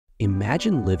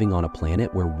Imagine living on a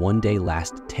planet where one day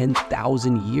lasts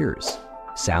 10,000 years.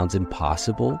 Sounds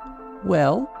impossible?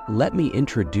 Well, let me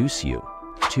introduce you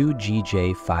to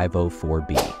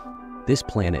GJ504b. This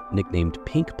planet, nicknamed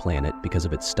Pink Planet because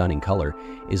of its stunning color,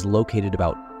 is located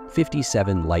about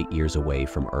 57 light years away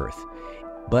from Earth.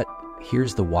 But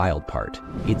here's the wild part.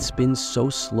 It spins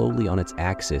so slowly on its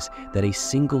axis that a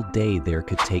single day there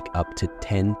could take up to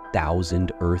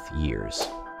 10,000 Earth years.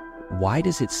 Why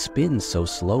does it spin so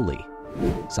slowly?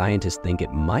 Scientists think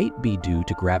it might be due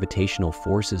to gravitational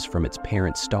forces from its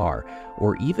parent star,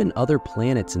 or even other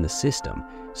planets in the system,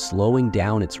 slowing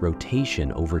down its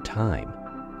rotation over time.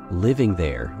 Living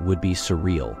there would be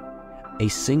surreal. A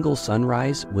single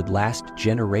sunrise would last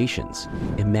generations.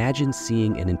 Imagine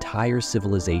seeing an entire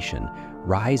civilization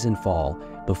rise and fall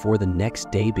before the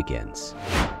next day begins.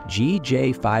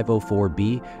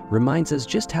 GJ504b reminds us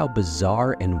just how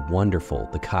bizarre and wonderful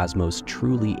the cosmos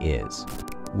truly is.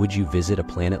 Would you visit a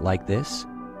planet like this?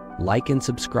 Like and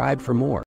subscribe for more.